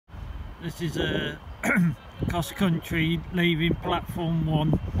This is a CtossCountry leaving platform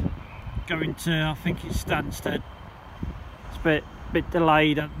 1 going to, I think it's Stansted. It's a bit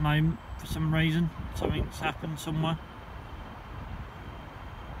delayed at the moment for some reason. Something's happened somewhere.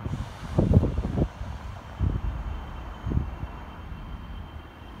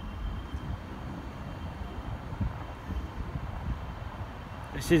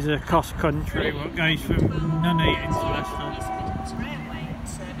 This is a CtossCountry what goes from Nuneaton into Leicester.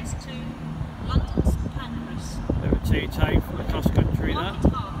 There are 2 tape for the CtossCountry there.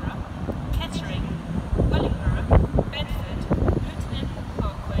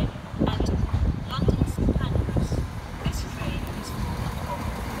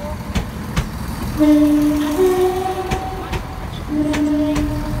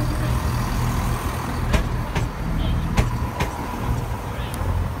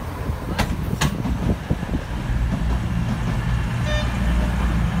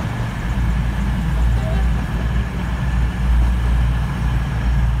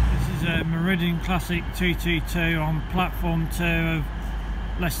 Classic 222 on platform 2 of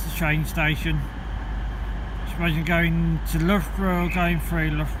Leicester train station. Just imagine going to Loughborough or going through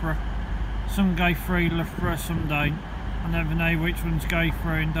Loughborough. Some go through Loughborough, some don't. I never know which ones go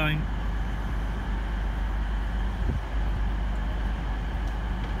through and don't.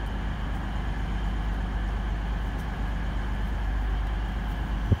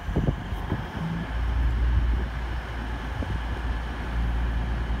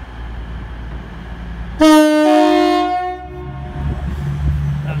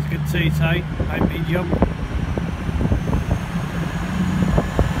 That was a good T-toe, made me jump.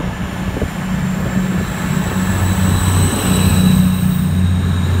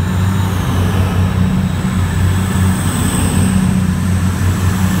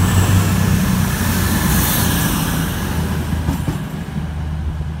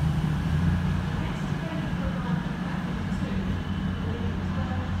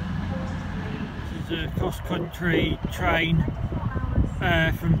 This is a CtossCountry train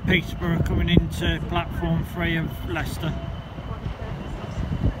from Peterborough coming into platform 3 of Leicester.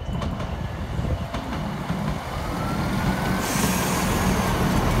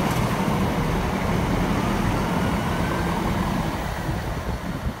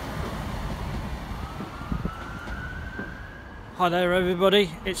 Hi there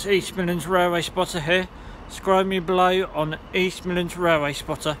everybody, it's East Midlands Railway Spotter here. Subscribe me below on East Midlands Railway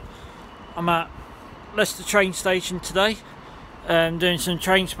Spotter. I'm at Leicester train station today. Doing some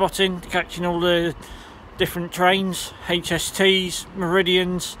train spotting, catching all the different trains, HSTs,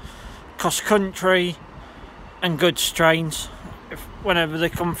 Meridians, CtossCountry and goods trains whenever they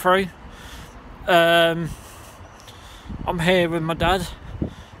come through. I'm here with my dad.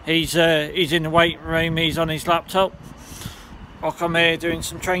 He's in the waiting room, he's on his laptop. I'll come here doing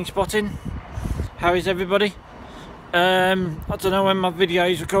some train spotting. How is everybody? I don't know when my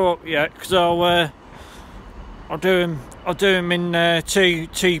videos will go up yet, because I'll do them in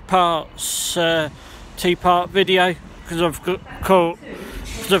two parts, 2-part video, because I've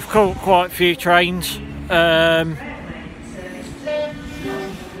caught quite a few trains.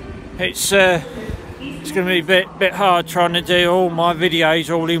 It's going to be a bit hard trying to do all my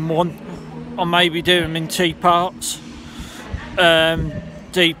videos all in one. I'll maybe do them in 2 parts.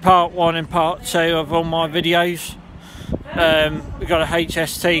 Do part 1 and part 2 of all my videos. We've got a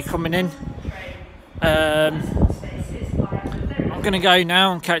HST coming in. I'm going to go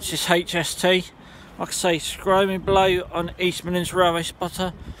now and catch this HST. Like I say, subscribe me below on East Midlands Railway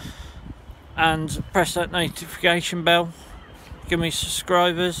Spotter and press that notification bell. Give me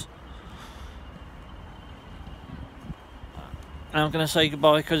subscribers. And I'm going to say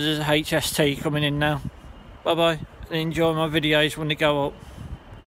goodbye because there's a HST coming in now. Bye bye, and enjoy my videos when they go up.